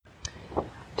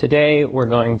Today we're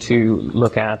going to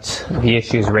look at the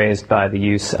issues raised by the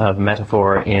use of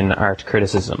metaphor in art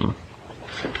criticism.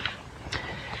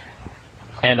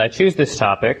 And I choose this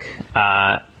topic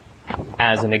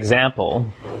as an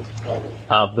example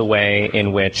of the way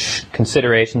in which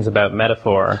considerations about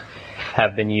metaphor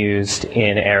have been used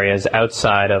in areas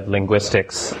outside of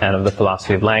linguistics and of the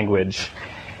philosophy of language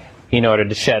in order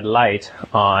to shed light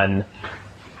on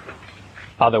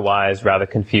otherwise rather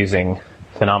confusing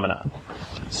phenomena.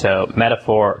 So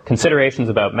considerations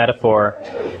about metaphor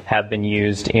have been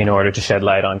used in order to shed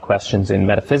light on questions in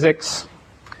metaphysics.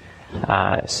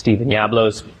 Stephen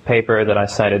Yablow's paper that I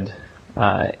cited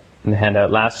in the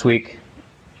handout last week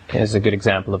is a good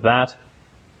example of that.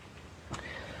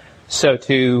 So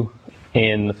too,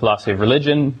 in the philosophy of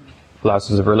religion,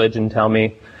 philosophers of religion tell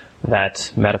me that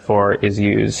metaphor is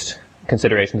used,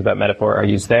 considerations about metaphor are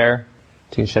used there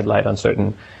to shed light on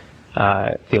certain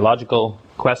theological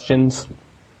questions.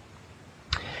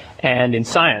 And in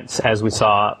science, as we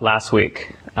saw last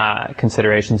week,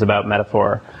 considerations about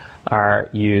metaphor are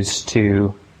used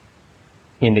to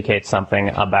indicate something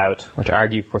about, or to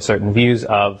argue for certain views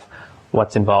of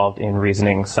what's involved in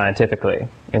reasoning scientifically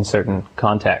in certain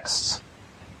contexts.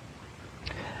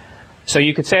 So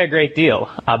you could say a great deal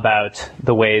about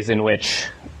the ways in which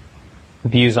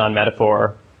views on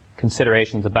metaphor,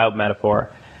 considerations about metaphor,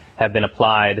 have been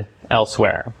applied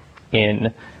elsewhere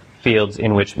in fields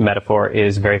in which metaphor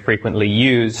is very frequently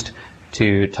used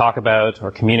to talk about or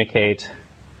communicate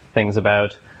things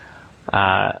about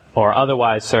or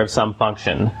otherwise serve some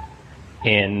function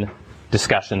in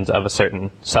discussions of a certain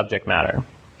subject matter.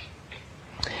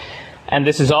 And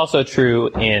this is also true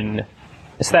in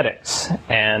aesthetics.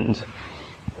 And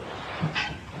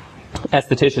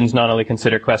aestheticians not only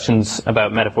consider questions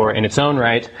about metaphor in its own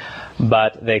right,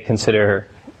 but they consider,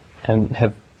 and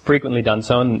have frequently done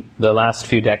so in the last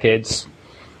few decades,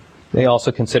 they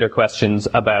also consider questions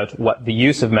about what the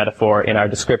use of metaphor in our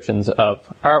descriptions of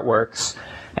artworks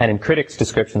and in critics'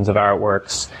 descriptions of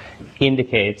artworks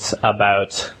indicates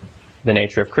about the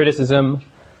nature of criticism,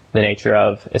 the nature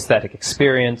of aesthetic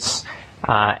experience,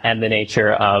 and the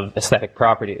nature of aesthetic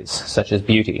properties, such as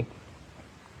beauty.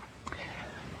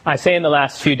 I say in the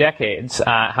last few decades,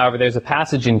 however, there's a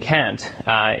passage in Kant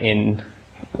in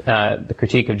the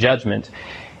Critique of Judgment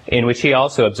in which he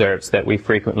also observes that we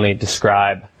frequently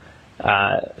describe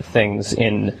things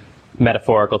in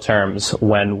metaphorical terms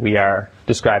when we are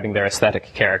describing their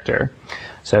aesthetic character.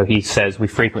 So he says we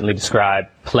frequently describe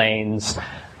planes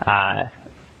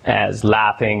as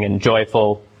laughing and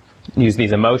joyful, use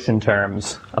these emotion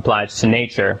terms applied to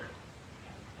nature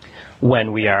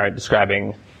when we are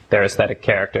describing their aesthetic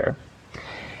character.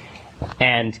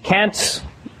 And Kant's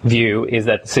view is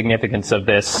that the significance of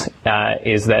this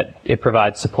is that it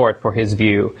provides support for his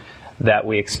view that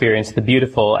we experience the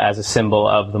beautiful as a symbol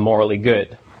of the morally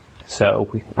good. So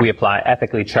we apply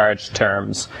ethically charged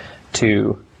terms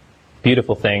to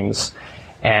beautiful things,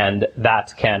 and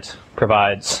that Kant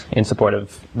provides in support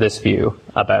of this view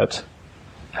about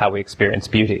how we experience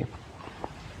beauty.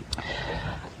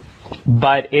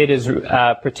 But it is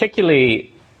particularly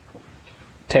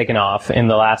taken off in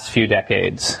the last few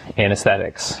decades in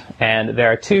aesthetics. And there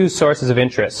are two sources of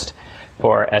interest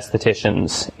for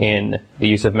aestheticians in the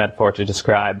use of metaphor to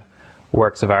describe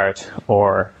works of art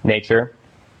or nature.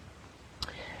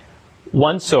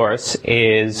 One source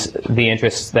is the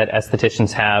interest that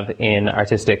aestheticians have in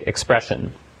artistic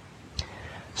expression.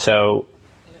 So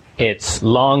it's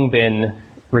long been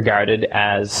regarded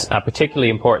as a particularly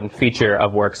important feature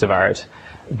of works of art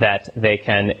that they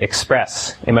can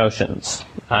express emotions.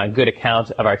 A good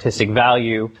account of artistic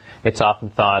value, it's often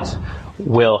thought,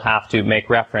 will have to make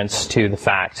reference to the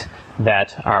fact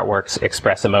that artworks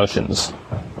express emotions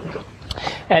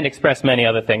and express many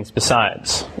other things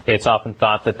besides. It's often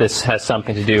thought that this has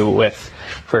something to do with,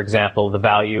 for example, the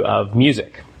value of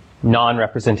music.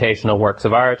 Non-representational works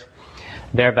of art,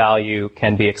 their value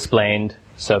can be explained,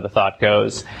 so the thought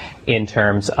goes, in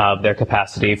terms of their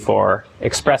capacity for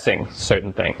expressing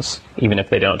certain things, even if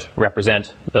they don't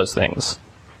represent those things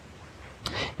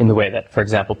in the way that, for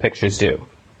example, pictures do.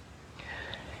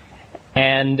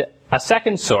 And a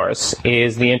second source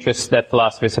is the interest that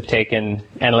philosophers have taken,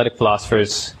 analytic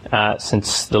philosophers,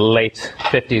 since the late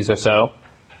 50s or so,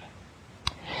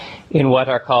 in what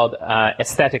are called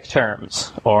aesthetic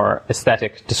terms or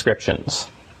aesthetic descriptions.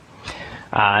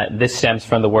 This stems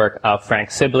from the work of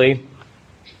Frank Sibley.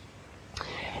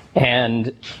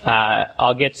 And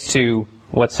I'll get to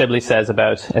what Sibley says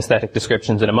about aesthetic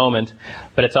descriptions in a moment,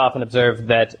 but it's often observed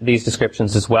that these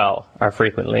descriptions as well are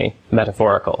frequently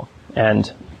metaphorical,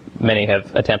 and many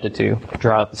have attempted to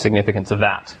draw out the significance of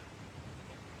that.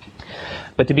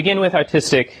 But to begin with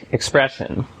artistic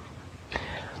expression,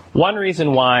 one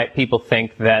reason why people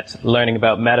think that learning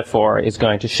about metaphor is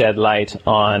going to shed light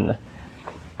on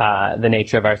the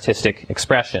nature of artistic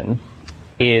expression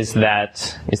is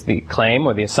the claim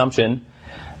or the assumption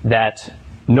that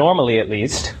normally, at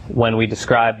least, when we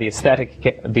describe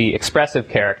the expressive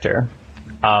character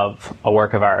of a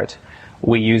work of art,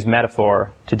 we use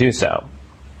metaphor to do so.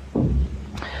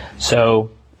 So,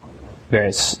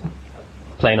 various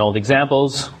plain old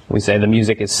examples. We say the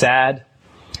music is sad,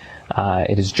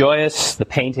 it is joyous, the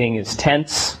painting is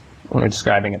tense, when we're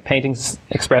describing a painting's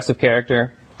expressive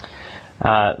character.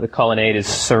 The colonnade is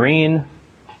serene.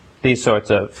 These sorts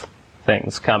of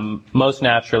things come most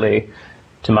naturally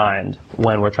to mind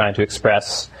when we're trying to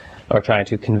express or trying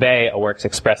to convey a work's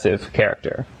expressive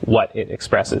character, what it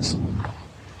expresses.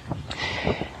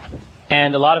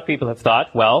 And a lot of people have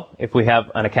thought, well, if we have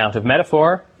an account of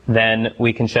metaphor, then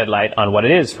we can shed light on what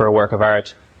it is for a work of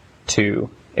art to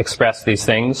express these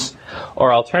things,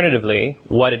 or alternatively,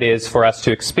 what it is for us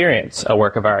to experience a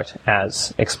work of art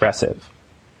as expressive.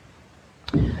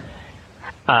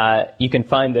 You can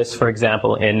find this, for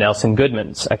example, in Nelson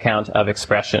Goodman's account of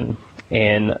expression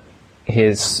in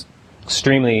his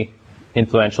extremely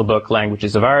influential book,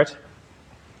 Languages of Art,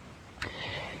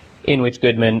 in which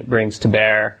Goodman brings to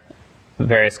bear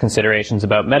various considerations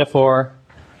about metaphor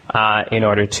in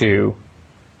order to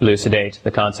elucidate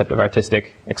the concept of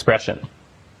artistic expression.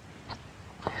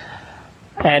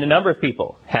 And a number of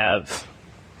people have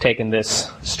taken this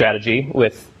strategy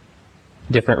with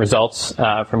different results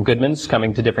from Goodman's,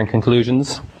 coming to different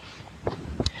conclusions.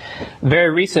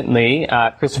 Very recently,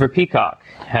 Christopher Peacock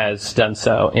has done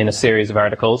so in a series of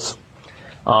articles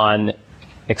on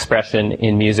expression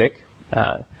in music.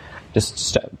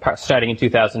 Starting in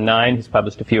 2009, he's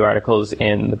published a few articles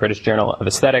in the British Journal of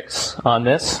Aesthetics on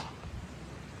this.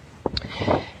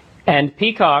 And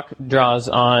Peacock draws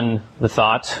on the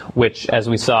thought, which, as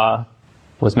we saw,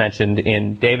 was mentioned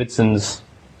in Davidson's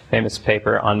famous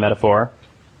paper on metaphor,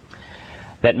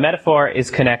 that metaphor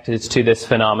is connected to this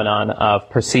phenomenon of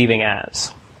perceiving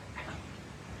as.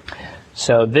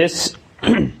 So this,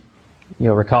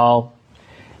 you'll recall,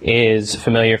 is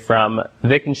familiar from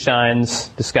Wittgenstein's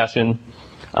discussion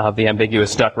of the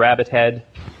ambiguous duck rabbit head,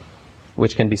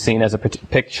 which can be seen as a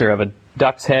picture of a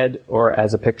duck's head or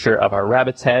as a picture of a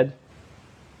rabbit's head.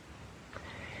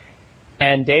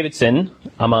 And Davidson,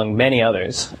 among many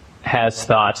others, has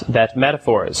thought that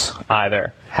metaphors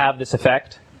either have this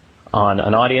effect on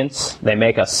an audience, they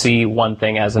make us see one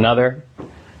thing as another,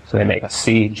 so they make us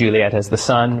see Juliet as the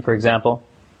sun, for example,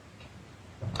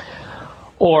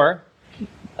 or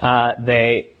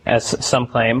they, as some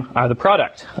claim, are the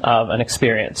product of an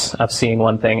experience of seeing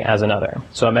one thing as another.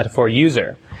 So a metaphor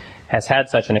user has had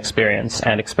such an experience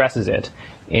and expresses it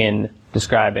in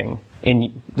describing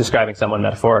someone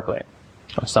metaphorically,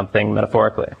 or something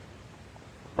metaphorically.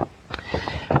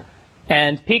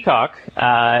 And Peacock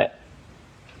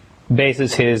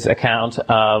bases his account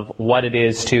of what it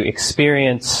is to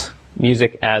experience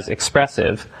music as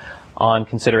expressive on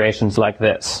considerations like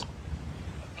this.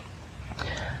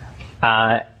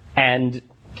 And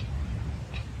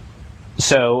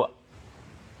so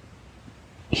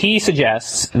he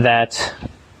suggests that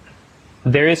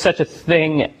there is such a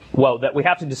thing, well, that we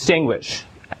have to distinguish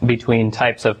between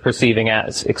types of perceiving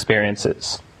as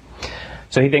experiences.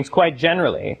 So he thinks quite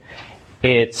generally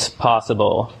it's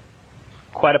possible,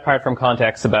 quite apart from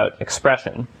context about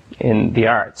expression in the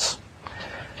arts,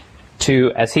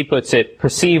 to, as he puts it,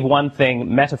 perceive one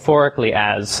thing metaphorically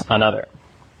as another.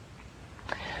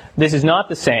 This is not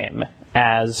the same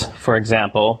as, for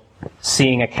example,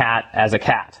 seeing a cat as a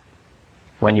cat,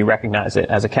 when you recognize it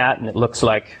as a cat and it looks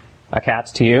like a cat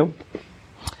to you.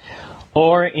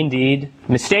 Or, indeed,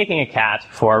 mistaking a cat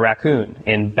for a raccoon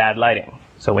in bad lighting.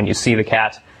 So when you see the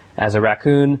cat as a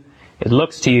raccoon, it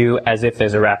looks to you as if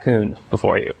there's a raccoon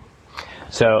before you.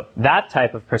 So that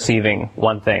type of perceiving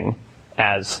one thing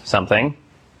as something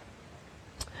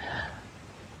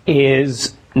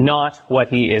is not what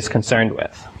he is concerned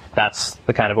with. That's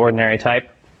the kind of ordinary type.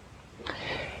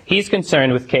 He's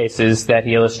concerned with cases that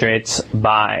he illustrates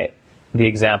by the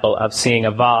example of seeing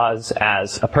a vase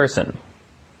as a person.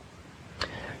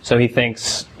 So he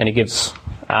thinks, and he gives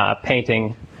a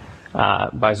painting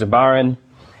by Zurbaran,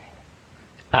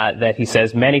 that he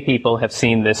says many people have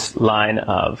seen this line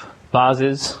of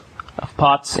vases, of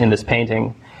pots in this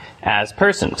painting as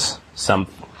persons, some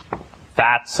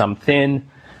fat, some thin.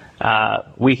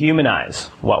 We humanize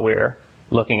what we're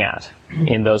looking at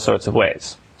in those sorts of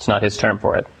ways. It's not his term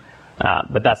for it,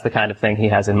 but that's the kind of thing he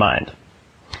has in mind.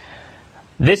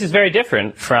 This is very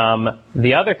different from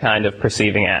the other kind of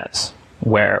perceiving as,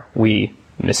 where we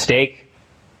mistake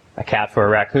a cat for a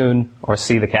raccoon or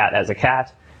see the cat as a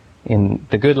cat in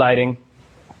the good lighting,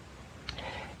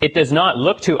 it does not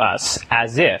look to us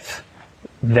as if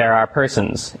there are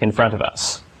persons in front of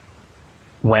us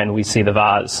when we see the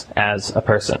vase as a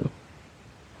person.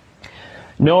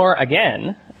 Nor,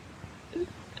 again,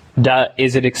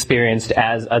 is it experienced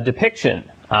as a depiction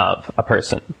of a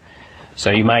person. So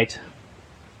you might,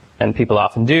 and people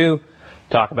often do,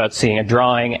 talk about seeing a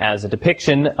drawing as a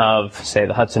depiction of, say,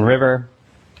 the Hudson River.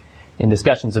 In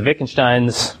discussions of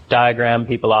Wittgenstein's diagram,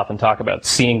 people often talk about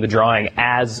seeing the drawing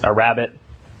as a rabbit.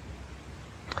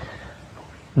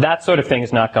 That sort of thing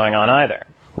is not going on either.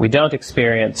 We don't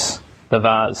experience the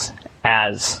vase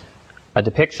as a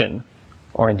depiction,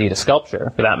 or indeed a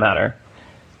sculpture, for that matter,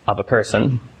 of a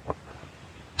person.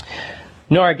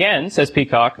 Nor again, says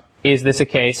Peacock, is this a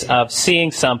case of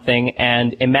seeing something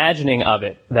and imagining of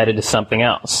it that it is something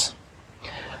else.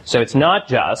 So it's not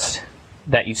just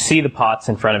that you see the pots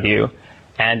in front of you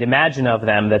and imagine of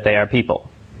them that they are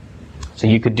people. So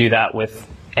you could do that with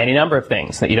any number of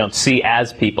things that you don't see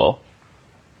as people.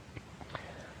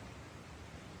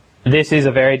 This is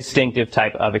a very distinctive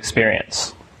type of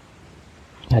experience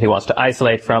that he wants to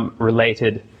isolate from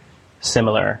related,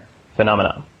 similar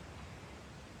phenomena.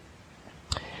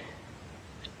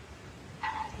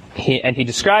 He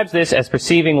describes this as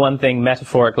perceiving one thing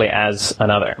metaphorically as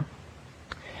another.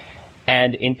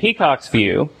 And in Peacock's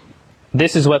view,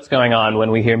 this is what's going on when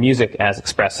we hear music as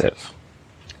expressive.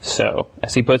 So,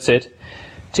 as he puts it,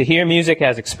 to hear music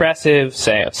as expressive,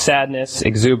 say of sadness,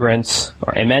 exuberance,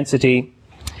 or immensity,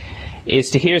 is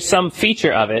to hear some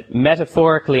feature of it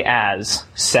metaphorically as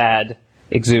sad,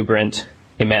 exuberant,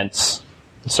 immense,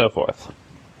 and so forth.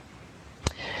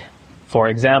 For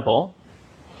example,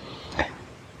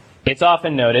 it's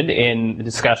often noted in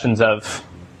discussions of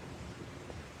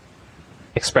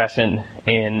expression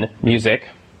in music,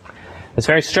 it's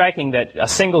very striking that a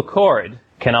single chord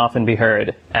can often be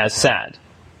heard as sad.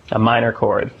 A minor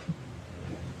chord,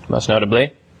 most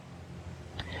notably,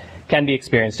 can be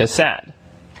experienced as sad.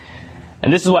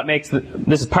 And this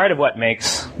is part of what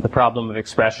makes the problem of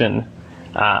expression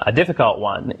a difficult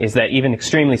one, is that even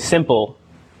extremely simple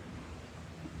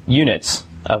units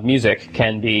of music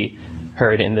can be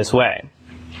heard in this way.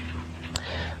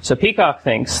 So Peacock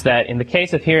thinks that in the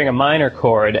case of hearing a minor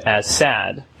chord as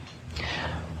sad,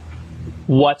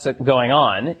 what's going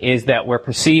on is that we're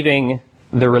perceiving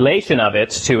the relation of it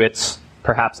to its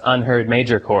perhaps unheard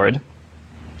major chord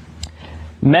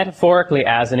metaphorically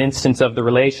as an instance of the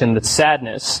relation that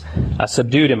sadness, a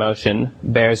subdued emotion,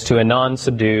 bears to a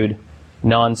non-subdued,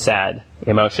 non-sad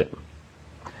emotion.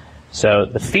 So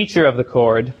the feature of the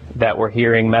chord that we're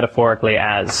hearing metaphorically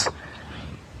as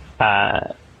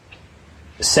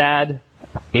sad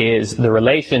is the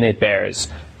relation it bears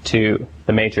to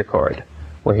the major chord.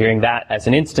 We're hearing that as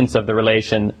an instance of the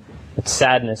relation that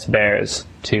sadness bears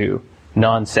to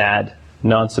non-sad,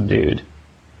 non-subdued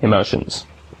emotions.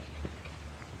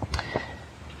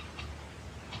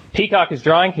 Peacock is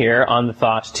drawing here on the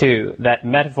thought, too, that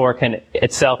metaphor can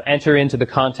itself enter into the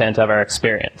content of our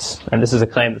experience. And this is a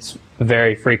claim that's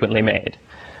very frequently made.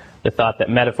 The thought that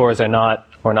metaphors are not,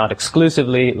 or not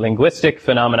exclusively, linguistic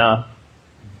phenomena,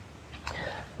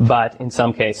 but in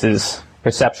some cases,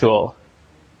 perceptual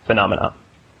phenomena.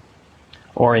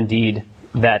 Or indeed,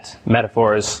 that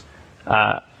metaphors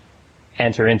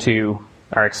enter into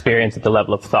our experience at the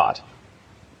level of thought.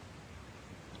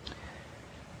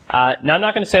 Now, I'm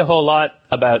not going to say a whole lot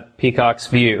about Peacock's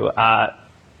view.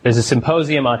 There's a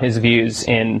symposium on his views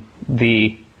in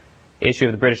the issue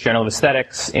of the British Journal of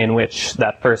Aesthetics, in which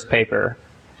that first paper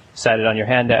cited on your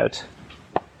handout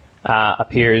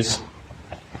appears.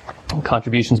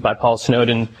 Contributions by Paul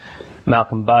Snowden,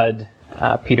 Malcolm Budd,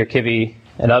 Peter Kivy,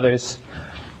 and others.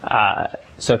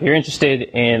 So if you're interested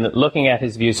in looking at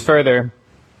his views further,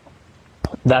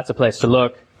 that's a place to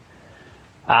look.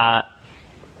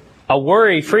 A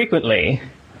worry frequently,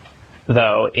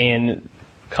 though, in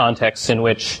contexts in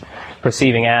which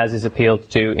perceiving as is appealed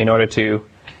to in order to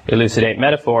elucidate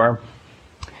metaphor,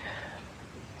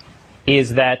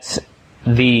 is that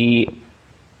the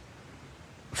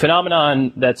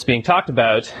phenomenon that's being talked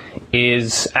about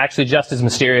is actually just as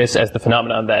mysterious as the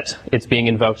phenomenon that it's being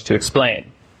invoked to explain.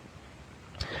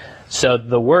 So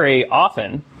the worry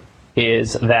often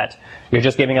is that you're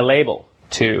just giving a label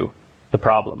to the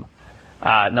problem,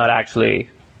 not actually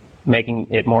making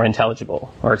it more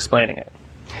intelligible or explaining it.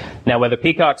 Now, whether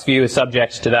Peacock's view is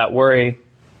subject to that worry,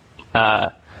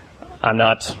 I'm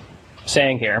not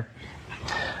saying here.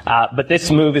 But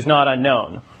this move is not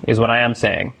unknown, is what I am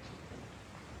saying.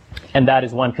 And that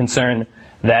is one concern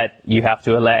that you have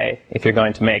to allay if you're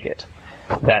going to make it.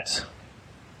 That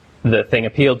the thing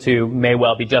appealed to may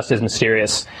well be just as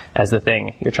mysterious as the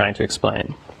thing you're trying to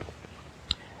explain.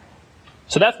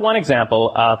 So that's one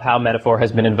example of how metaphor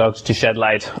has been invoked to shed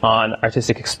light on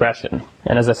artistic expression.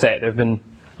 And as I say, there have been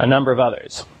a number of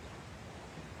others.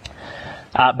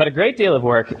 But a great deal of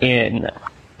work in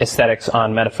aesthetics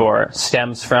on metaphor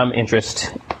stems from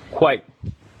interest quite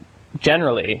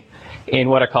generally in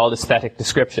what are called aesthetic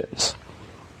descriptions.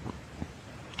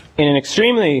 In an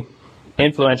extremely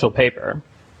influential paper,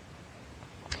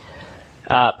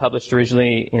 published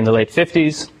originally in the late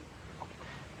 50s,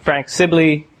 Frank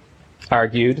Sibley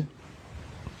argued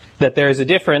that there is a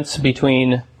difference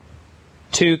between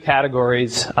two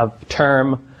categories of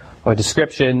term or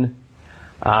description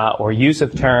or use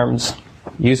of terms,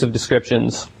 use of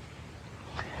descriptions.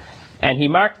 And he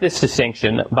marked this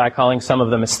distinction by calling some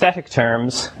of them aesthetic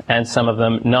terms and some of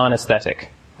them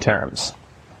non-aesthetic terms.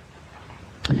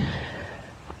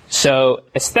 So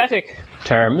aesthetic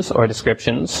terms or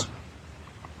descriptions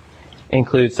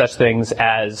include such things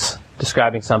as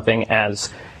describing something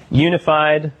as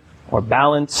unified or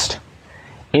balanced,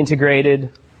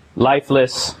 integrated,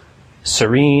 lifeless,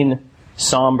 serene,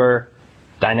 somber,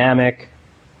 dynamic.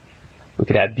 We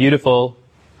could add beautiful,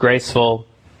 graceful,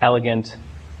 elegant,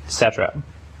 etc.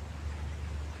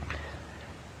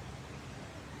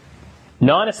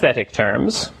 Non-aesthetic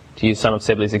terms, to use some of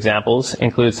Sibley's examples,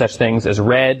 include such things as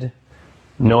red,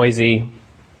 noisy,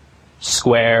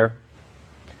 square,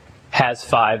 has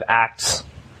 5 acts,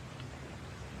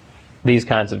 these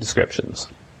kinds of descriptions.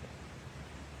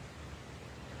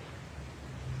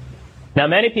 Now,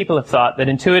 many people have thought that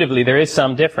intuitively there is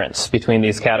some difference between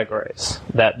these categories,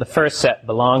 that the first set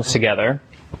belongs together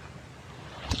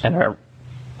and are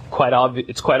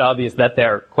it's quite obvious that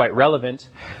they're quite relevant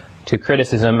to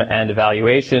criticism and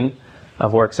evaluation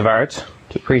of works of art,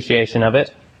 to appreciation of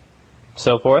it,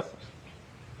 so forth,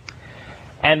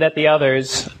 and that the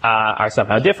others are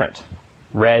somehow different.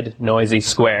 Red, noisy,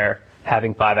 square,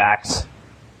 having 5 acts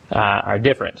are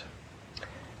different.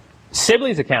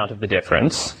 Sibley's account of the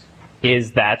difference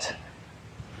is that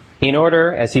in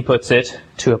order, as he puts it,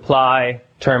 to apply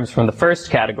terms from the first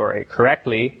category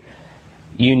correctly,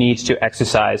 you need to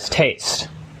exercise taste,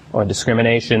 or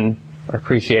discrimination, or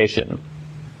appreciation.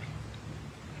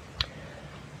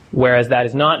 Whereas that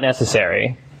is not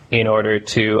necessary in order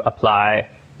to apply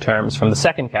terms from the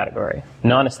second category,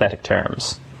 non-aesthetic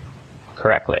terms,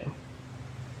 correctly.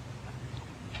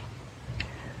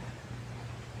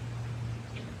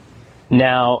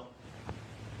 Now,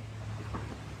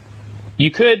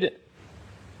 you could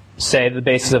say the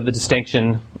basis of the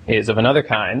distinction is of another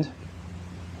kind.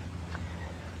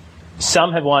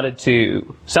 Some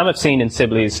have seen in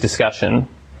Sibley's discussion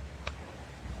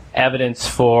evidence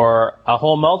for a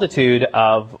whole multitude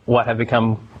of what have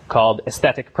become called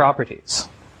aesthetic properties.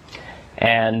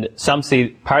 And some see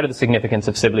part of the significance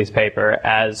of Sibley's paper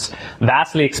as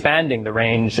vastly expanding the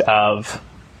range of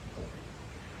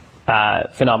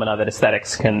phenomena that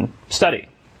aesthetics can study.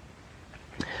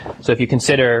 So if you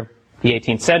consider the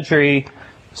 18th century,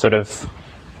 sort of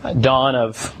dawn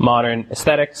of modern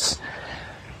aesthetics,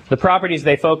 the properties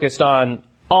they focused on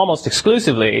almost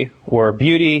exclusively were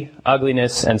beauty,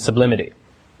 ugliness, and sublimity.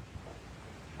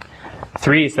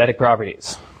 3 aesthetic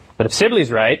properties. But if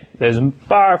Sibley's right, there's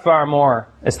far, far more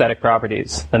aesthetic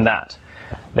properties than that.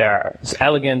 There's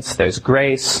elegance, there's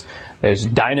grace, there's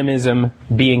dynamism,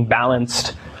 being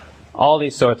balanced, all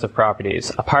these sorts of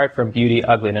properties, apart from beauty,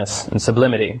 ugliness, and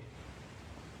sublimity,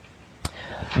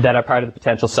 that are part of the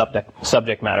potential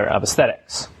subject matter of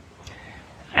aesthetics.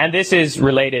 And this is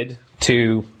related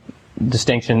to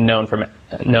distinction known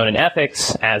in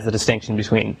ethics as the distinction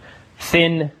between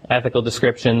thin ethical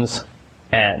descriptions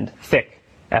and thick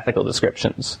ethical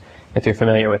descriptions, if you're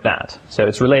familiar with that. So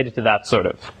it's related to that sort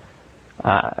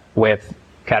of way of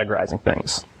categorizing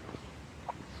things.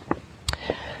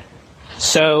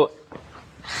 So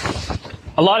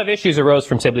a lot of issues arose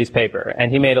from Sibley's paper,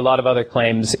 and he made a lot of other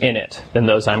claims in it than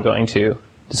those I'm going to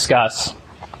discuss.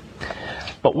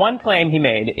 But one claim he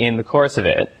made in the course of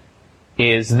it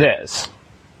is this.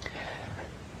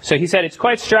 So he said it's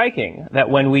quite striking that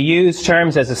when we use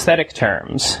terms as aesthetic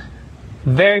terms,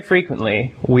 very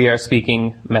frequently we are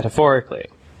speaking metaphorically.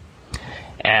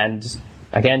 And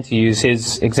again, to use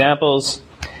his examples,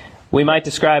 we might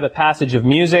describe a passage of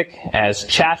music as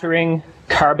chattering,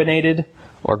 carbonated,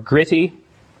 or gritty,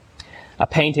 a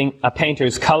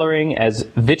painter's coloring as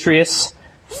vitreous,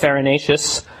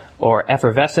 farinaceous, or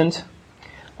effervescent,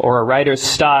 or a writer's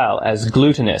style as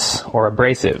glutinous or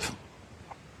abrasive.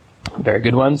 Very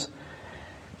good ones.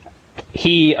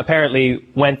 He apparently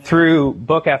went through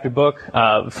book after book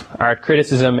of art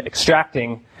criticism,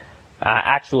 extracting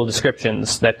actual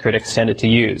descriptions that critics tended to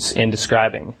use in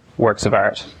describing works of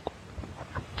art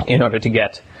in order to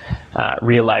get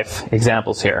real-life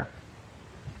examples here.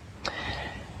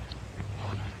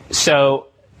 So,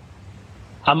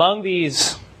 among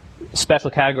these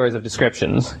special categories of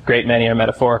descriptions, a great many are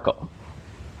metaphorical.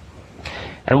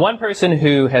 And one person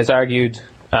who has argued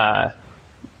a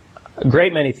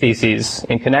great many theses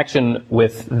in connection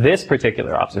with this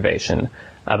particular observation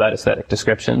about aesthetic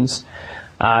descriptions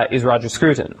is Roger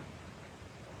Scruton.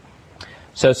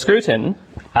 So Scruton,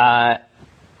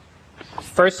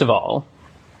 first of all,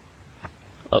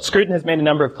 Scruton has made a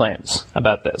number of claims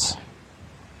about this.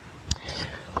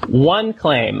 One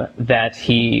claim that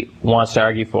he wants to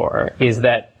argue for is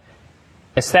that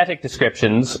aesthetic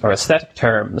descriptions or aesthetic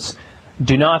terms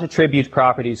do not attribute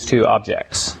properties to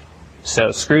objects.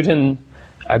 So Scruton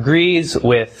agrees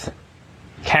with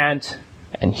Kant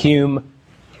and Hume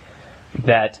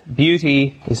that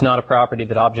beauty is not a property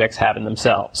that objects have in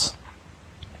themselves,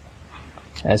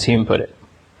 as Hume put it.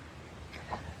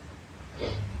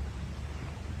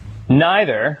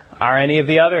 Neither are any of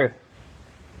the other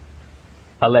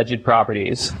alleged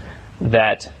properties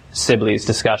that Sibley's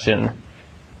discussion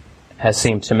has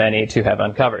seemed to many to have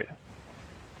uncovered.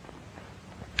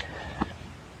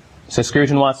 So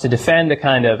Scruton wants to defend a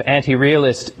kind of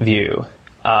anti-realist view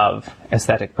of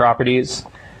aesthetic properties,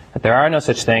 that there are no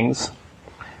such things,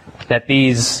 that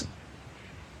these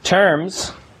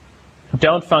terms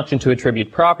don't function to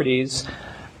attribute properties,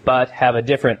 but have a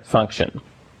different function.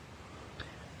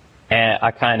 And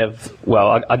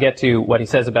I'll get to what he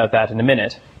says about that in a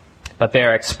minute, but they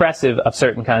are expressive of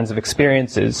certain kinds of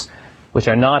experiences, which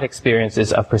are not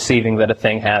experiences of perceiving that a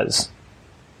thing has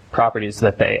properties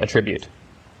that they attribute.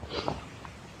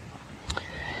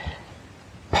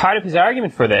 Part of his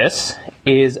argument for this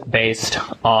is based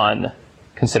on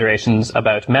considerations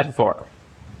about metaphor.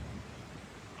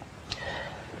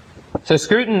 So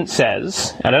Scruton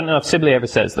says, I don't know if Sibley ever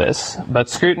says this, but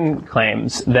Scruton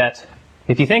claims that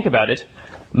if you think about it,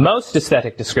 most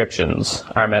aesthetic descriptions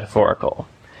are metaphorical.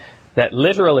 That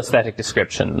literal aesthetic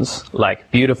descriptions,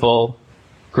 like beautiful,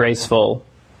 graceful,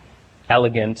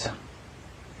 elegant,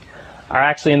 are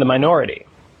actually in the minority.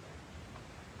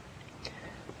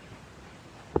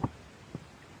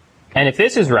 And if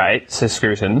this is right, says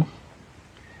Scruton,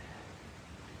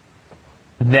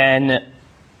 then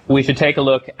we should take a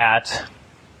look at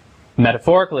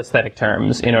metaphorical aesthetic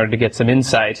terms in order to get some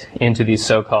insight into these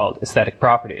so-called aesthetic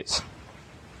properties.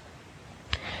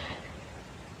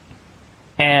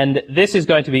 And this is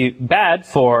going to be bad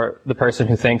for the person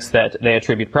who thinks that they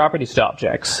attribute properties to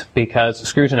objects, because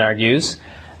Scruton argues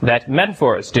that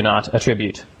metaphors do not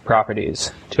attribute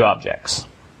properties to objects.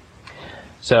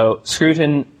 So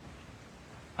Scruton,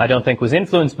 I don't think, was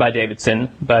influenced by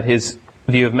Davidson, but his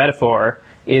view of metaphor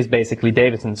is basically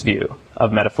Davidson's view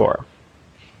of metaphor.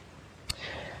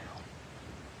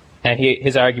 And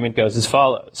his argument goes as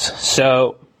follows.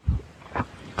 So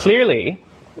clearly,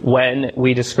 when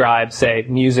we describe, say,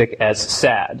 music as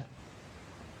sad,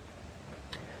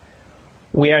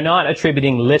 we are not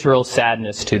attributing literal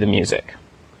sadness to the music.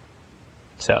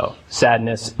 So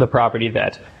sadness, the property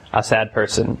that a sad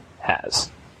person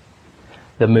has,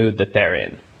 the mood that they're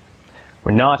in.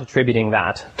 We're not attributing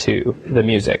that to the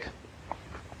music.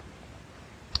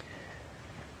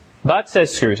 But,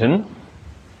 says Scruton,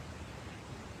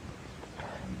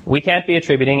 we can't be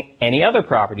attributing any other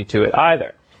property to it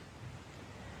either.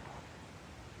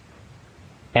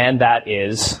 And that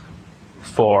is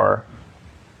for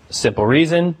a simple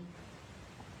reason.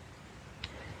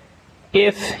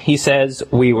 If, he says,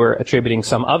 we were attributing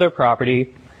some other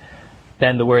property,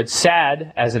 then the word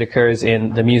sad, as it occurs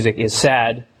in the music is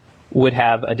sad, would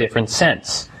have a different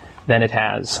sense than it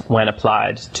has when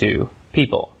applied to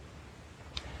people.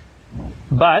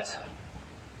 But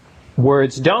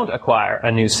words don't acquire a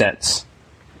new sense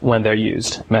when they're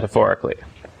used metaphorically.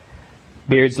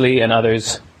 Beardsley and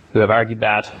others who have argued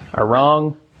that are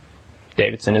wrong.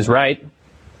 Davidson is right.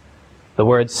 The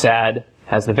word sad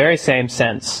has the very same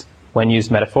sense when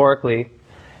used metaphorically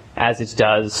as it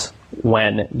does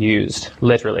when used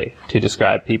literally to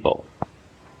describe people.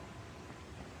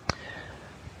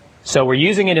 So we're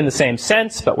using it in the same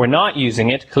sense, but we're not using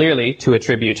it clearly to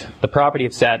attribute the property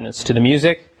of sadness to the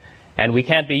music, and we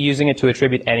can't be using it to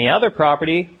attribute any other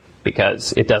property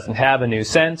because it doesn't have a new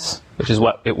sense, which is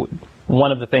what it would,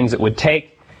 one of the things it would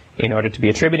take in order to be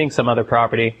attributing some other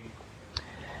property.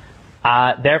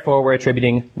 Therefore, we're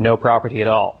attributing no property at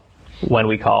all when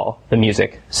we call the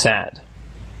music sad.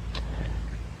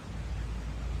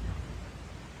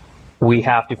 We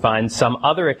have to find some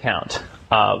other account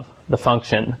of the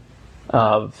function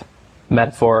of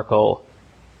metaphorical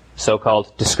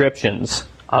so-called descriptions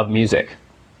of music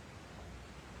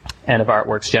and of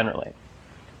artworks generally.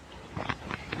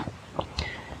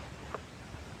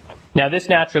 Now, this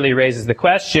naturally raises the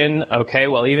question, okay,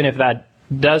 well, even if that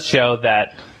does show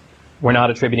that we're not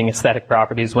attributing aesthetic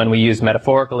properties when we use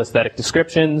metaphorical aesthetic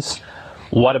descriptions,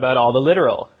 what about all the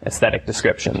literal aesthetic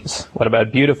descriptions? What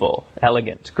about beautiful,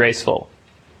 elegant, graceful?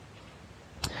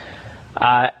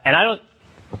 And I don't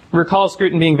recall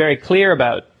Scruton being very clear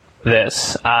about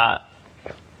this,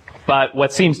 but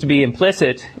what seems to be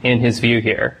implicit in his view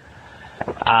here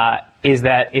is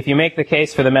that if you make the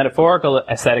case for the metaphorical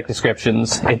aesthetic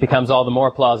descriptions, it becomes all the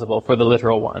more plausible for the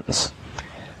literal ones,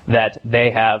 that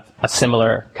they have a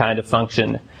similar kind of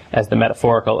function as the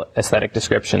metaphorical aesthetic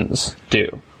descriptions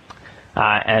do.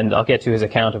 And I'll get to his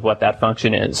account of what that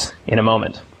function is in a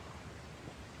moment.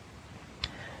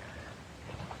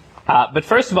 But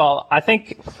first of all, I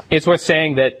think it's worth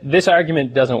saying that this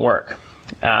argument doesn't work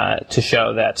to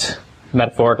show that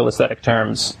metaphorical aesthetic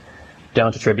terms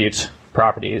don't attribute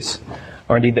properties,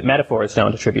 or indeed that metaphors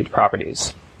don't attribute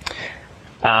properties.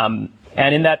 And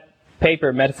in that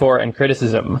paper, Metaphor and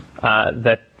Criticism,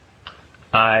 that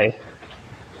I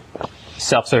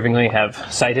self-servingly have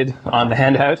cited on the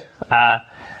handout,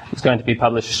 it's going to be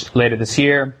published later this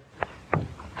year.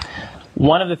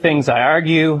 One of the things I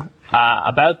argue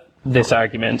about this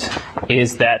argument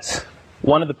is that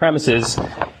one of the premises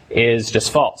is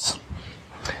just false.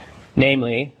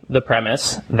 Namely, the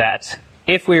premise that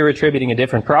if we were attributing a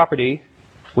different property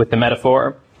with the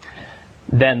metaphor,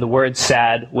 then the word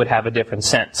sad would have a different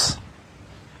sense.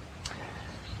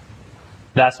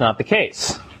 That's not the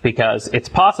case, because it's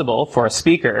possible for a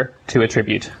speaker to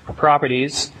attribute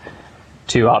properties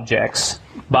to objects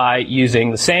by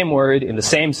using the same word in the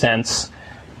same sense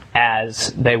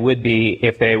as they would be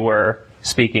if they were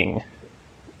speaking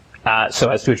so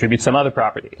as to attribute some other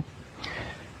property.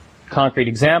 Concrete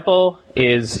example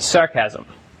is sarcasm.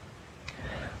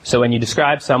 So when you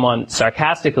describe someone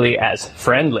sarcastically as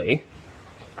friendly,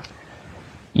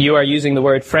 you are using the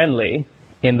word friendly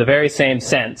in the very same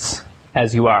sense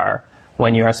as you are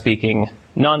when you are speaking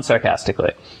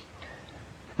non-sarcastically.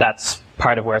 That's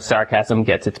part of where sarcasm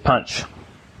gets its punch.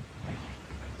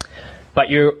 But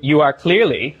you are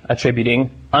clearly attributing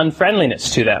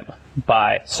unfriendliness to them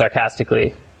by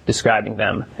sarcastically describing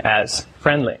them as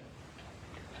friendly.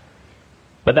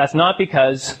 But that's not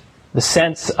because the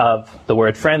sense of the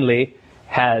word friendly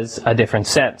has a different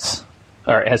sense,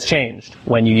 or has changed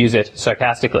when you use it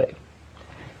sarcastically.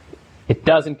 It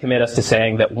doesn't commit us to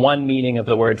saying that one meaning of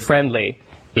the word friendly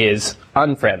is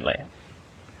unfriendly,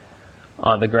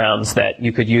 on the grounds that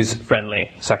you could use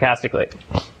friendly sarcastically.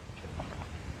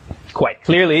 Quite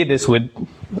clearly, this would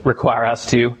require us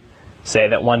to say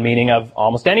that one meaning of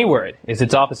almost any word is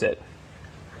its opposite,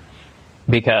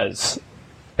 because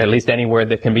at least any word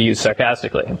that can be used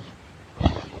sarcastically.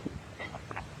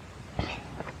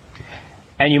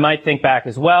 And you might think back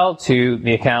as well to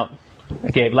the account I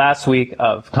gave last week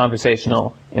of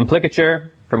conversational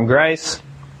implicature from Grice,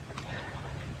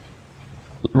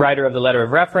 writer of the letter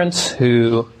of reference,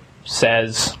 who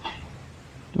says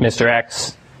Mr.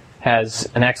 X has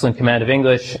an excellent command of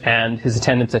English and his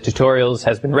attendance at tutorials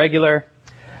has been regular,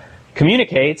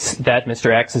 communicates that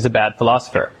Mr. X is a bad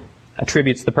philosopher,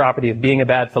 attributes the property of being a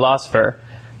bad philosopher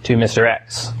to Mr.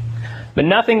 X. But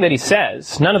nothing that he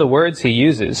says, none of the words he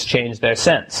uses change their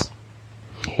sense.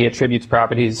 He attributes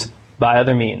properties by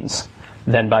other means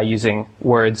than by using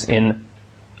words in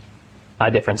a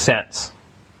different sense.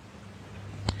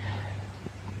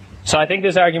 So I think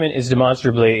this argument is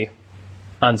demonstrably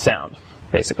unsound,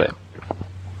 basically.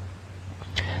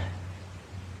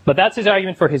 But that's his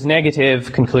argument for his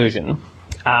negative conclusion.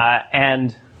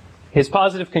 And his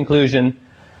positive conclusion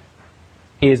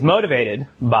is motivated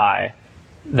by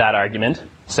that argument.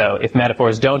 So if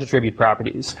metaphors don't attribute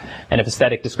properties, and if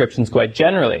aesthetic descriptions quite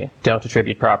generally don't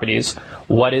attribute properties,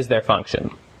 what is their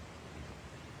function?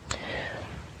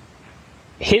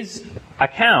 His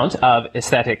account of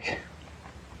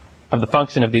the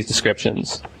function of these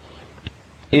descriptions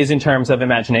is in terms of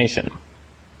imagination.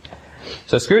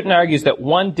 So Scruton argues that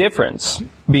one difference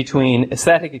between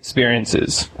aesthetic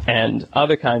experiences and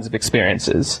other kinds of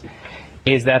experiences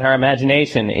is that our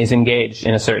imagination is engaged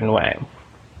in a certain way,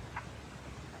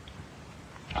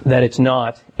 that it's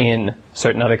not in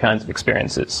certain other kinds of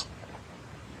experiences.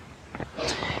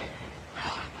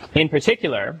 In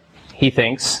particular, he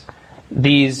thinks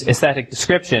these aesthetic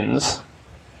descriptions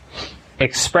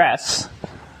express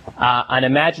an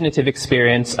imaginative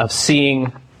experience of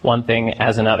seeing one thing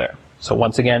as another. So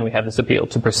once again, we have this appeal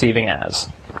to perceiving as.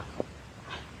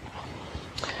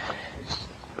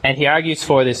 And he argues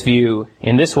for this view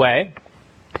in this way.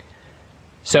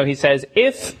 So he says,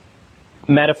 if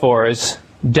metaphors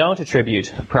don't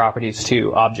attribute properties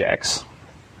to objects,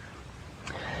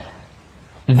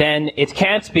 then it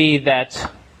can't be that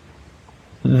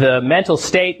the mental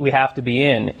state we have to be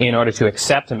in order to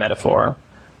accept a metaphor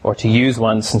or to use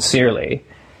one sincerely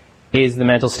is the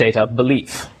mental state of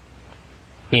belief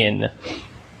in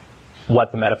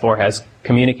what the metaphor has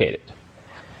communicated.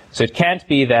 So it can't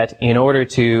be that in order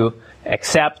to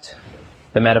accept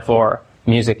the metaphor,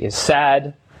 music is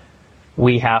sad,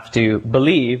 we have to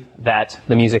believe that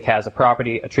the music has a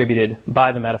property attributed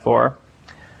by the metaphor,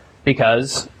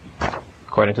 because,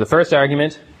 according to the first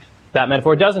argument, that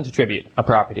metaphor doesn't attribute a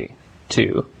property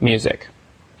to music.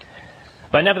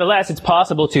 But nevertheless, it's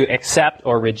possible to accept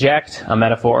or reject a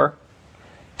metaphor,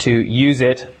 to use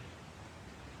it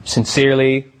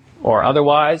sincerely or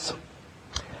otherwise.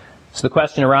 So the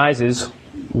question arises,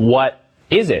 what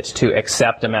is it to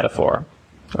accept a metaphor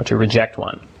or to reject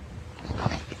one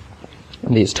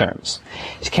in these terms?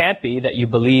 It can't be that you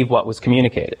believe what was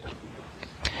communicated.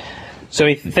 So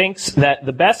he thinks that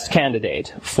the best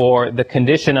candidate for the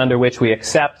condition under which we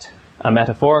accept a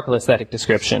metaphorical aesthetic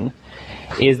description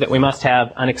is that we must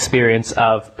have an experience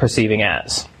of perceiving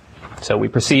as. So we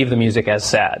perceive the music as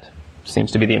sad.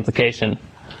 Seems to be the implication.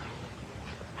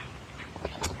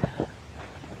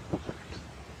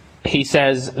 He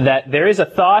says that there is a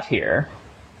thought here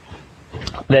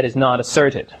that is not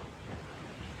asserted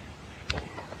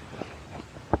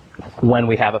when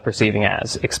we have a perceiving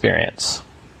as experience.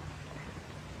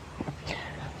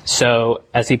 So,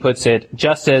 as he puts it,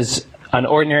 just as an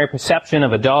ordinary perception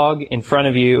of a dog in front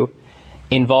of you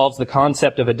involves the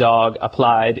concept of a dog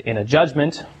applied in a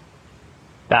judgment,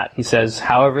 that, he says,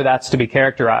 however that's to be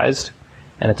characterized,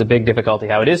 and it's a big difficulty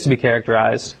how it is to be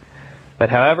characterized, but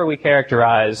however we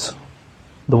characterize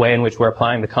the way in which we're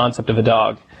applying the concept of a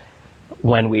dog,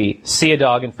 when we see a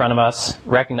dog in front of us,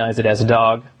 recognize it as a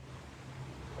dog,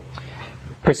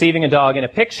 perceiving a dog in a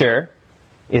picture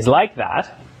is like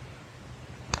that,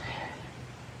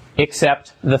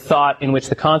 except the thought in which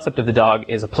the concept of the dog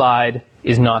is applied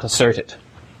is not asserted.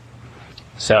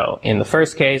 So, in the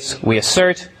first case, we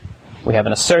have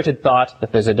an asserted thought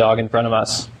that there's a dog in front of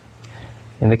us.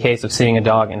 In the case of seeing a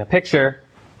dog in a picture,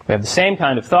 we have the same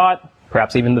kind of thought,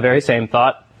 perhaps even the very same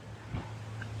thought,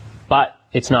 but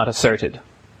it's not asserted.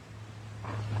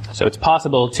 So it's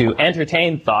possible to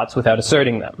entertain thoughts without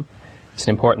asserting them. It's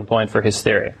an important point for his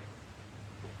theory.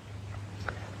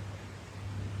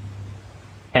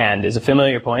 And is a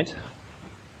familiar point.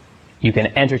 You can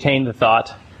entertain the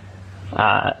thought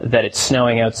that it's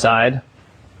snowing outside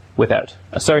without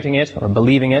asserting it or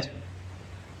believing it.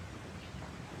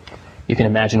 You can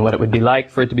imagine what it would be like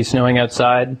for it to be snowing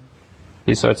outside,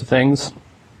 these sorts of things.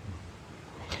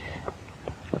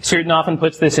 Scruton often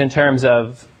puts this in terms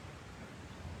of,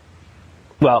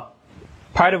 well,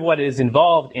 part of what is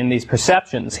involved in these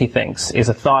perceptions, he thinks, is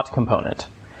a thought component.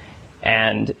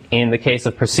 And in the case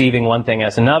of perceiving one thing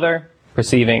as another,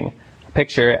 perceiving a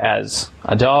picture as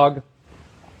a dog,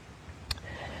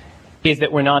 is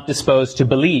that we're not disposed to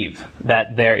believe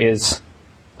that there is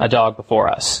a dog before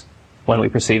us when we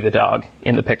perceive the dog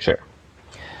in the picture.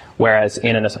 Whereas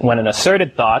when an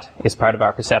asserted thought is part of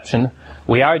our perception,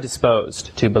 we are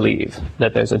disposed to believe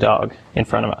that there's a dog in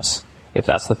front of us, if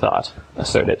that's the thought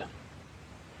asserted.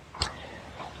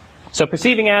 So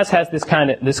perceiving as has this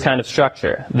kind of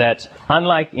structure, that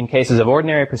unlike in cases of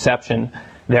ordinary perception,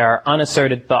 there are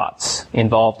unasserted thoughts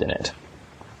involved in it.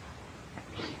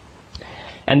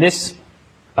 And this,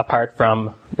 apart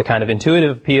from the kind of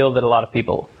intuitive appeal that a lot of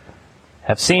people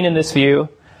have seen in this view,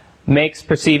 makes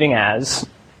perceiving as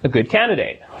a good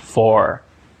candidate for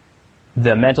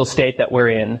the mental state that we're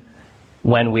in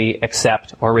when we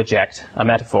accept or reject a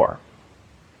metaphor.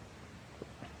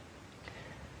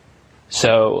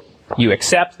 So you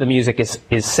accept the music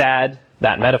is sad,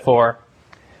 that metaphor,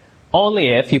 only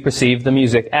if you perceive the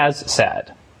music as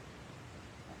sad.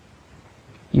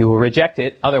 You will reject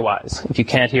it otherwise, if you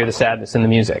can't hear the sadness in the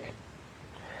music.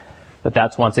 But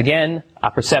that's once again a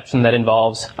perception that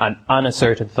involves an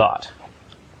unasserted thought.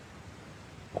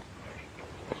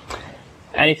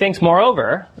 And he thinks,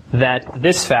 moreover, that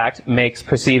this fact makes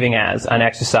perceiving as an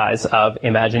exercise of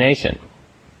imagination.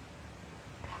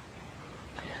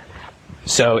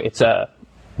 So there's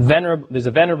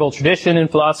a venerable tradition in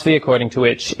philosophy according to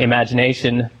which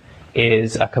imagination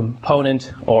is a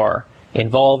component or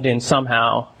involved in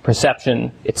somehow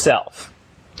perception itself.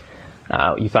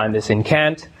 You find this in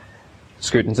Kant.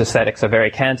 Scruton's aesthetics are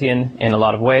very Kantian in a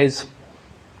lot of ways.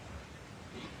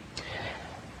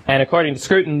 And according to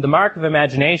Scruton, the mark of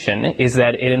imagination is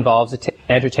that it involves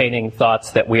entertaining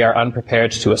thoughts that we are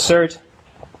unprepared to assert,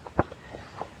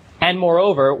 and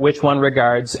moreover, which one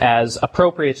regards as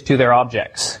appropriate to their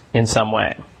objects in some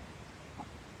way.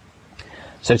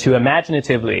 So to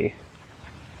imaginatively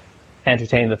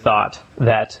entertain the thought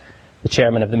that the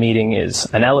chairman of the meeting is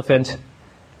an elephant,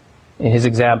 in his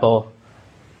example,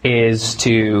 is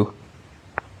to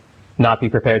not be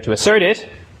prepared to assert it.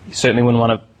 You certainly wouldn't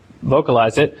want to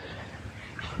vocalize it,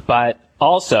 but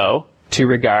also to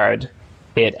regard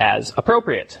it as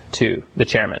appropriate to the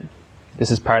chairman.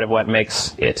 This is part of what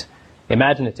makes it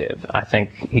imaginative. I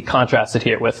think he contrasts it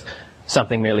here with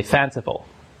something merely fanciful,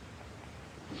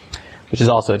 which is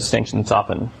also a distinction that's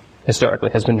often historically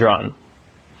has been drawn.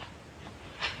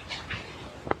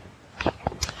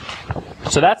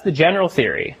 So that's the general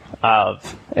theory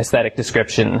of aesthetic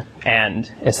description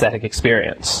and aesthetic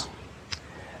experience.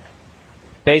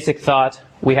 Basic thought,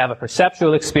 we have a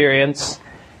perceptual experience.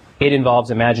 It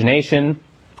involves imagination,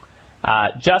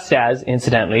 just as,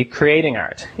 incidentally, creating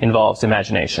art involves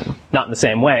imagination. Not in the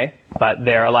same way, but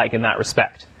they're alike in that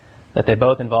respect, that they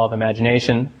both involve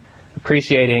imagination.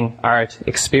 Appreciating art,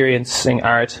 experiencing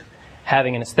art,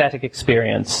 having an aesthetic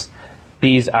experience,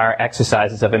 these are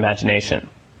exercises of imagination.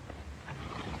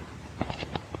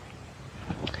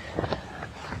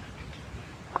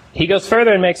 He goes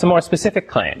further and makes a more specific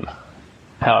claim,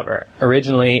 however,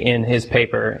 originally in his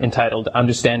paper entitled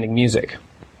Understanding Music,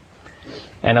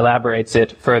 and elaborates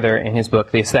it further in his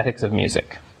book, The Aesthetics of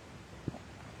Music.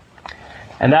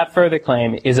 And that further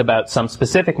claim is about some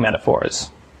specific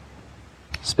metaphors,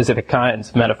 specific kinds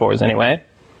of metaphors anyway.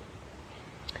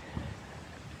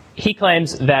 He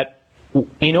claims that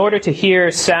in order to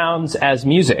hear sounds as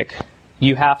music,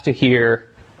 you have to hear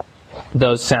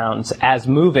those sounds as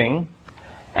moving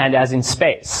and as in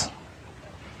space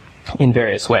in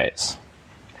various ways.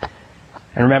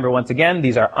 And remember, once again,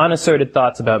 these are unasserted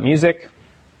thoughts about music.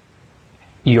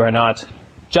 You are not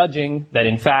judging that,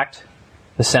 in fact,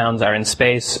 the sounds are in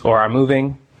space or are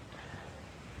moving.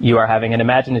 You are having an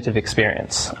imaginative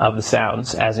experience of the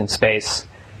sounds as in space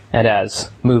and as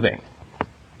moving.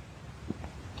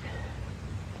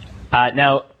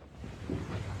 Now,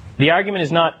 the argument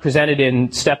is not presented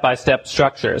in step-by-step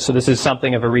structure, so this is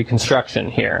something of a reconstruction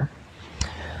here.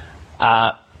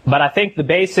 But I think the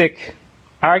basic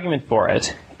argument for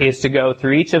it is to go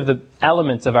through each of the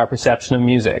elements of our perception of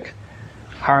music: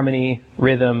 harmony,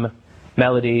 rhythm,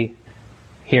 melody,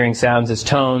 hearing sounds as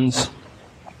tones,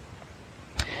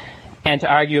 and to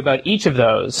argue about each of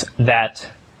those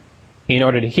that in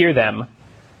order to hear them,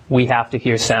 we have to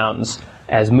hear sounds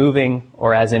as moving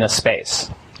or as in a space,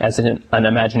 as in an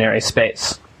imaginary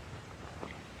space.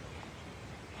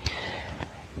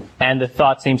 And the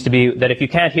thought seems to be that if you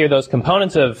can't hear those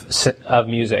components of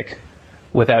music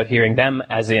without hearing them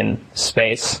as in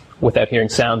space, without hearing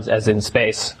sounds as in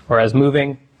space or as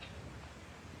moving,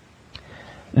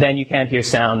 then you can't hear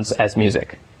sounds as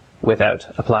music without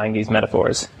applying these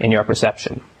metaphors in your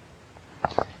perception.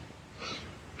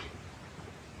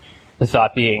 The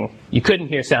thought being, you couldn't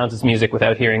hear sounds as music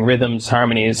without hearing rhythms,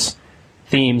 harmonies,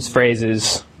 themes,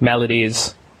 phrases,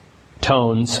 melodies,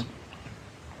 tones.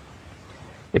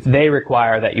 If they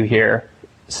require that you hear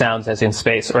sounds as in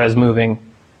space or as moving,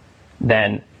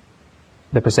 then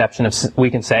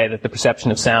we can say that the perception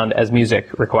of sound as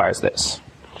music requires this.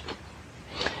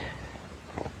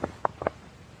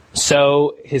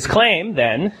 So his claim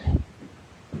then,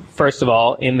 first of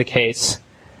all, in the case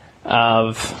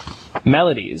of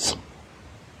melodies,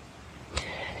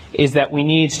 is that we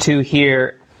need to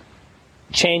hear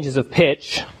changes of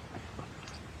pitch.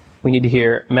 We need to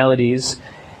hear melodies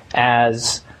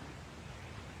as,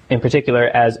 in particular,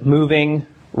 as moving,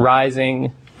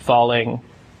 rising, falling,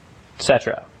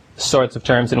 etc. Sorts of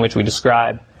terms in which we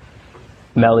describe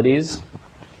melodies.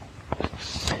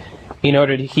 In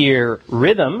order to hear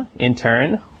rhythm, in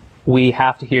turn, we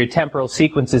have to hear temporal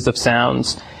sequences of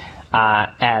sounds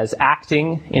as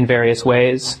acting in various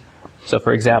ways. So,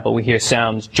 for example, we hear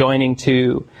sounds joining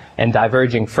to and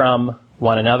diverging from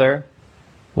one another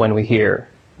when we hear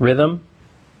rhythm.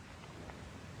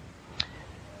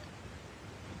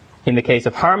 In the case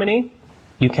of harmony,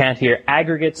 you can't hear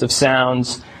aggregates of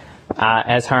sounds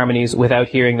as harmonies without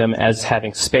hearing them as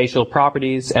having spatial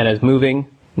properties and as moving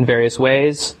in various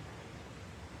ways.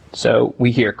 So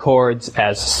we hear chords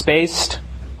as spaced,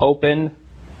 open,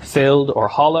 filled, or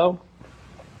hollow.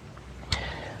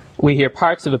 We hear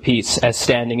parts of a piece as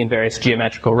standing in various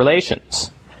geometrical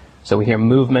relations. So we hear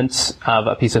movements of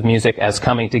a piece of music as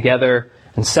coming together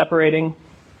and separating.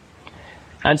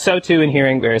 And so too in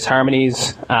hearing various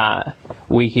harmonies,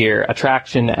 we hear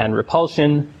attraction and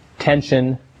repulsion,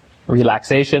 tension,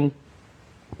 relaxation.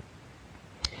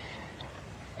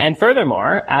 And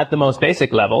furthermore, at the most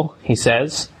basic level, he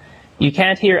says, you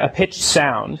can't hear a pitched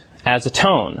sound as a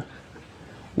tone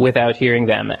without hearing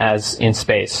them as in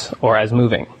space or as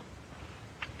moving.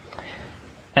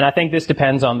 And I think this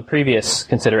depends on the previous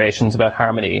considerations about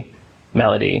harmony,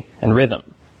 melody, and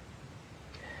rhythm.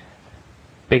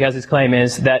 Because his claim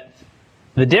is that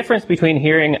the difference between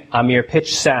hearing a mere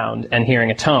pitched sound and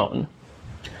hearing a tone,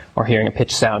 or hearing a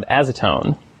pitched sound as a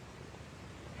tone,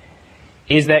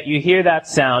 is that you hear that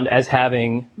sound as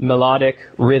having melodic,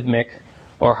 rhythmic,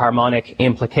 or harmonic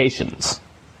implications.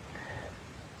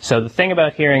 So the thing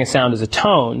about hearing a sound as a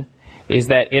tone is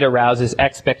that it arouses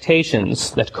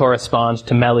expectations that correspond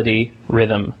to melody,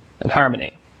 rhythm, and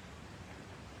harmony.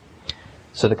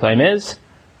 So the claim is,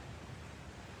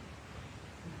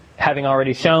 having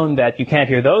already shown that you can't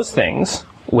hear those things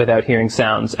without hearing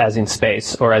sounds as in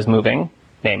space or as moving,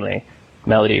 namely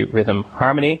melody, rhythm,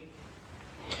 harmony,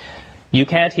 you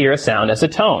can't hear a sound as a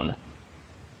tone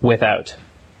without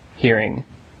hearing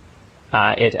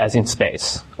it as in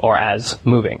space or as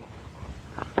moving.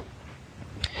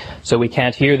 So we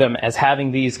can't hear them as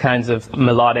having these kinds of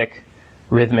melodic,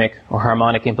 rhythmic, or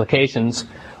harmonic implications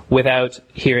without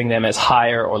hearing them as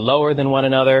higher or lower than one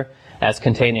another, as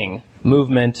containing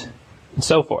movement, and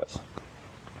so forth.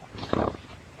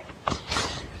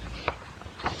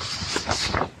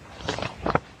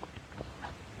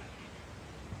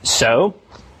 So,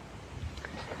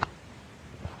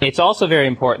 it's also very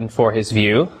important for his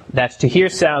view that to hear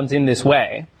sounds in this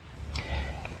way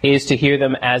is to hear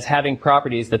them as having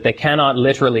properties that they cannot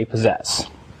literally possess.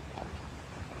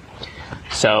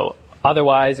 So,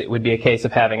 otherwise it would be a case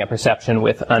of having a perception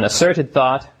with an asserted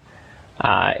thought.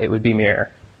 It would be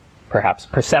mere, perhaps,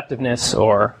 perceptiveness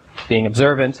or being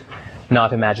observant,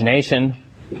 not imagination.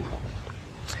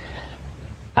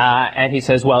 And he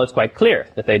says, well, it's quite clear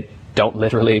that they don't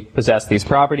literally possess these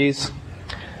properties.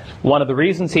 One of the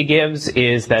reasons he gives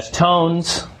is that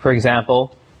tones, for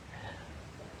example,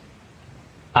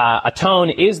 a tone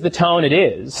is the tone it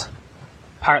is,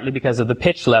 partly because of the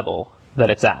pitch level that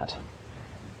it's at.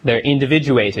 They're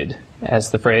individuated,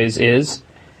 as the phrase is,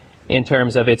 in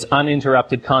terms of its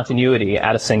uninterrupted continuity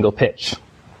at a single pitch.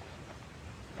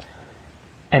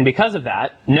 And because of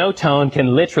that, no tone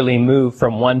can literally move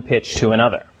from one pitch to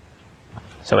another.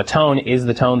 So a tone is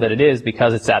the tone that it is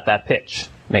because it's at that pitch.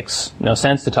 Makes no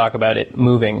sense to talk about it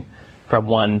moving from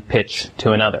one pitch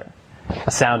to another.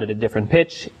 A sound at a different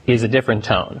pitch is a different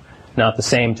tone, not the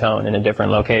same tone in a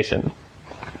different location.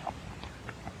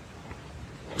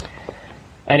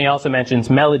 And he also mentions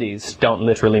melodies don't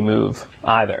literally move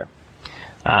either.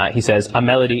 He says, a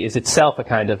melody is itself a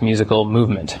kind of musical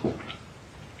movement,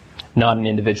 not an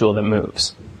individual that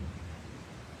moves.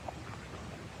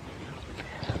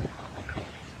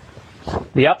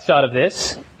 The upshot of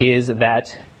this is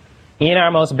that in our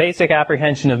most basic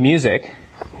apprehension of music,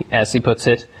 as he puts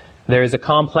it, there is a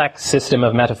complex system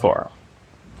of metaphor.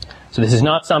 So this is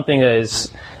not something that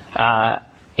is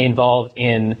involved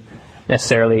in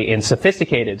necessarily in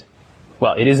sophisticated,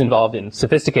 well, it is involved in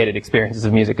sophisticated experiences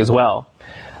of music as well.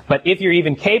 But if you're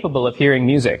even capable of hearing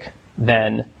music,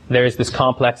 then there is this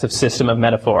complex of system of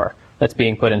metaphor that's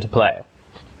being put into play.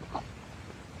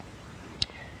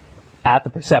 At the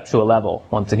perceptual level,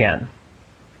 once again.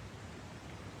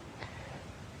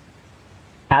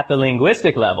 At the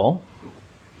linguistic level,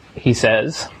 he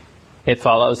says, it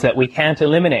follows that we can't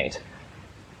eliminate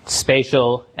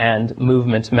spatial and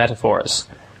movement metaphors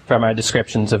from our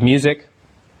descriptions of music.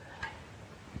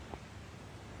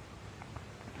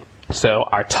 So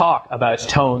our talk about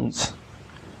tones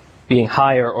being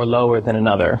higher or lower than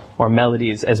another, or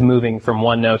melodies as moving from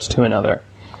one note to another,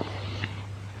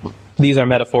 these are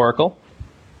metaphorical.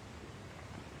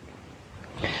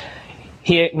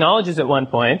 He acknowledges at one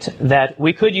point that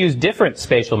we could use different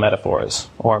spatial metaphors,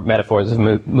 or metaphors of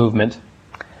movement,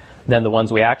 than the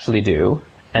ones we actually do,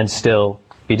 and still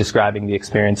be describing the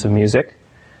experience of music.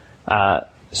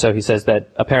 So he says that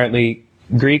apparently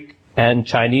Greek and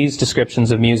Chinese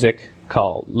descriptions of music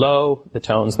call low the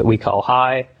tones that we call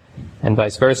high, and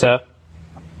vice versa.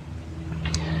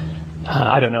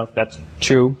 I don't know if that's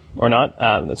true or not.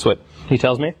 That's what he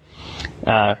tells me,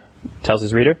 tells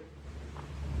his reader.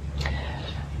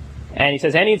 And he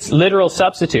says any literal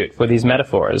substitute for these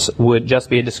metaphors would just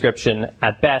be a description,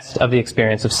 at best, of the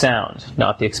experience of sound,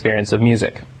 not the experience of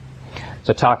music.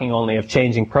 So talking only of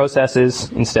changing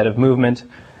processes instead of movement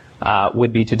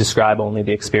would be to describe only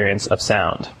the experience of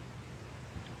sound.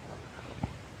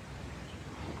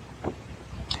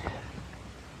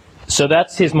 So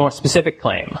that's his more specific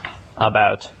claim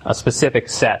about a specific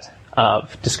set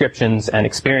of descriptions and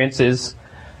experiences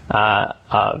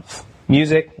of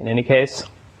music, in any case.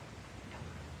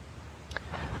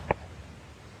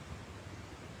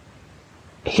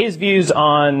 His views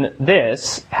on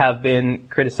this have been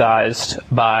criticized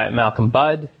by Malcolm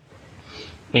Budd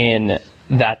in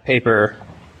that paper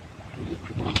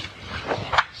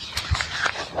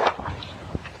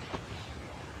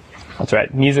That's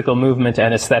right, Musical Movement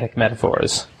and Aesthetic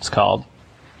Metaphors, it's called.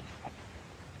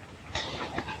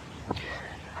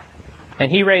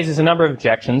 And he raises a number of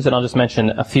objections, and I'll just mention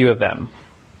a few of them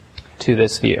to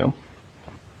this view.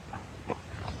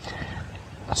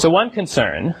 So one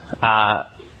concern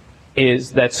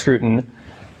is that Scruton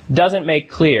doesn't make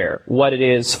clear what it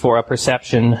is for a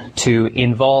perception to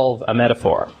involve a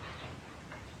metaphor.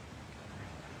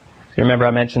 You remember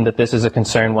I mentioned that this is a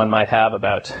concern one might have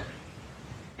about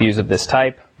views of this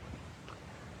type.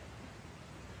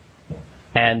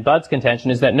 And Budd's contention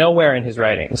is that nowhere in his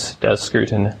writings does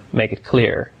Scruton make it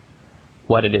clear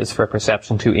what it is for a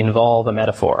perception to involve a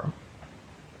metaphor.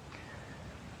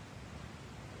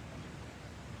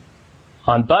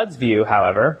 On Budd's view,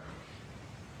 however,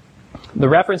 the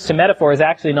reference to metaphor is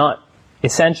actually not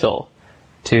essential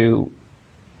to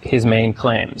his main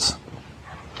claims.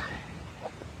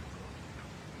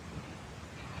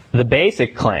 The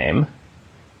basic claim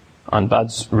on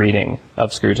Budd's reading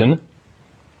of Scruton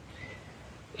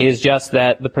is just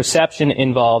that the perception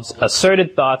involves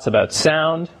asserted thoughts about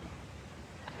sound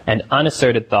and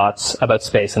unasserted thoughts about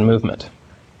space and movement.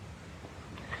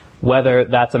 Whether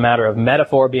that's a matter of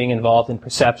metaphor being involved in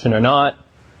perception or not,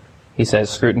 he says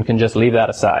Scruton can just leave that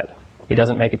aside. He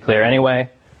doesn't make it clear anyway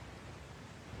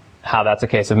how that's a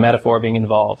case of metaphor being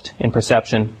involved in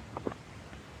perception.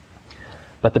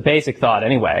 But the basic thought,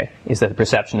 anyway, is that the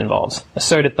perception involves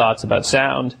asserted thoughts about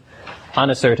sound,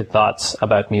 unasserted thoughts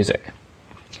about music.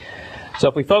 So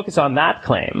if we focus on that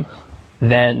claim,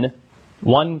 then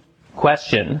one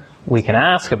question we can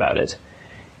ask about it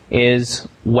is,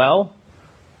 well,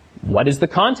 what is the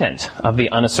content of the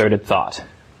unasserted thought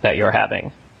that you're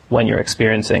having when you're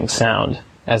experiencing sound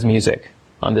as music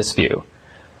on this view?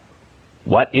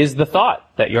 What is the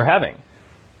thought that you're having?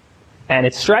 And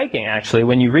it's striking, actually,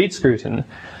 when you read Scruton,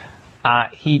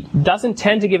 he doesn't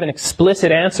tend to give an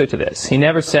explicit answer to this. He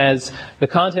never says, the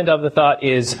content of the thought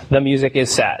is, the music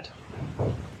is sad.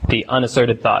 The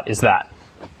unasserted thought is that.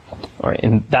 Or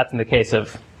that's in the case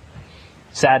of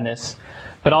sadness,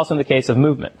 but also in the case of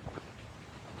movement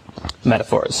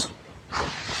metaphors.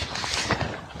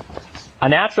 A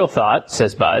natural thought,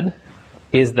 says Budd,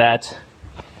 is that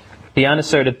the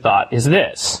unasserted thought is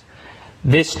this.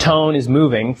 This tone is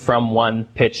moving from one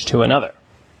pitch to another.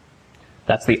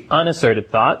 That's the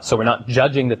unasserted thought, so we're not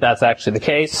judging that that's actually the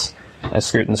case, as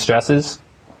Scruton stresses,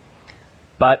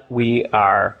 but we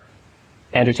are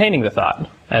entertaining the thought,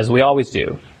 as we always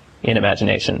do in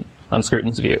imagination, on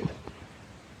Scruton's view.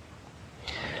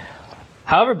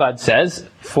 However, Budd says,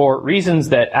 for reasons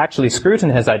that actually Scruton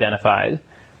has identified,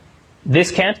 this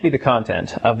can't be the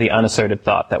content of the unasserted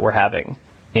thought that we're having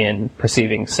in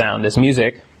perceiving sound as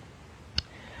music.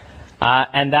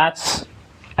 And that's,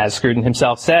 as Scruton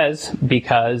himself says,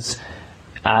 because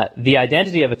the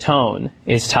identity of a tone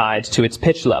is tied to its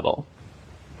pitch level.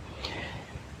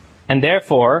 And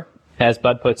therefore, as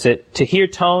Budd puts it, to hear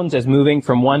tones as moving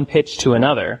from one pitch to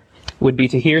another would be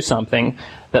to hear something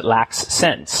that lacks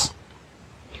sense.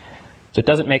 So it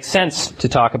doesn't make sense to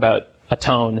talk about a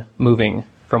tone moving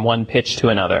from one pitch to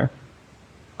another,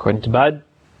 according to Budd,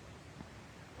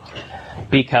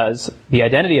 because the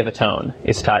identity of a tone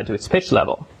is tied to its pitch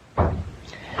level.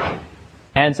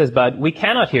 And, says Budd, we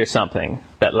cannot hear something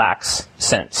that lacks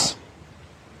sense.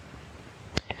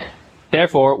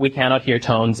 Therefore, we cannot hear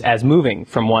tones as moving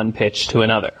from one pitch to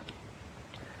another.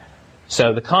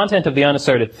 So the content of the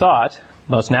unasserted thought,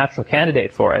 most natural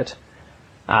candidate for it,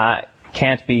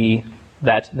 can't be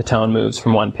that the tone moves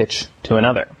from one pitch to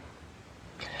another.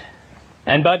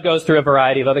 And Budd goes through a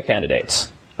variety of other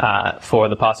candidates for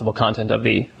the possible content of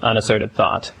the unasserted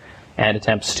thought and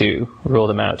attempts to rule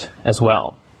them out as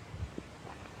well.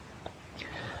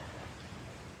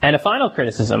 And a final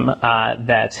criticism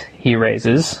that he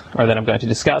raises, or that I'm going to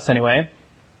discuss anyway,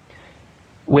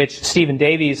 which Stephen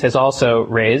Davies has also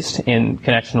raised in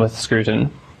connection with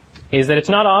Scruton, is that it's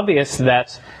not obvious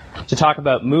that to talk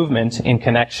about movement in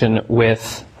connection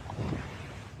with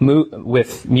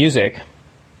music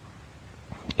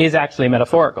is actually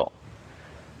metaphorical.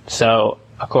 So,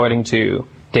 according to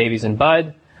Davies and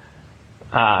Budd,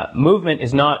 movement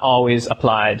is not always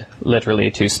applied literally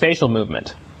to spatial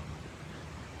movement.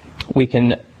 We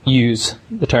can use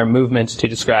the term movement to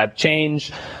describe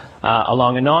change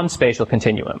along a non-spatial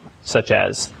continuum, such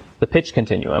as the pitch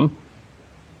continuum,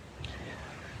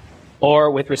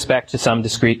 or with respect to some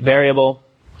discrete variable,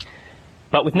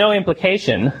 but with no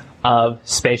implication of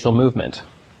spatial movement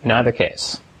in either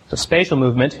case. So spatial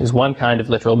movement is one kind of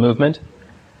literal movement,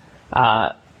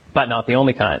 but not the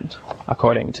only kind,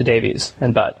 according to Davies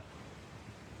and Budd.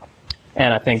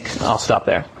 And I think I'll stop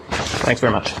there. Thanks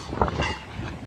very much.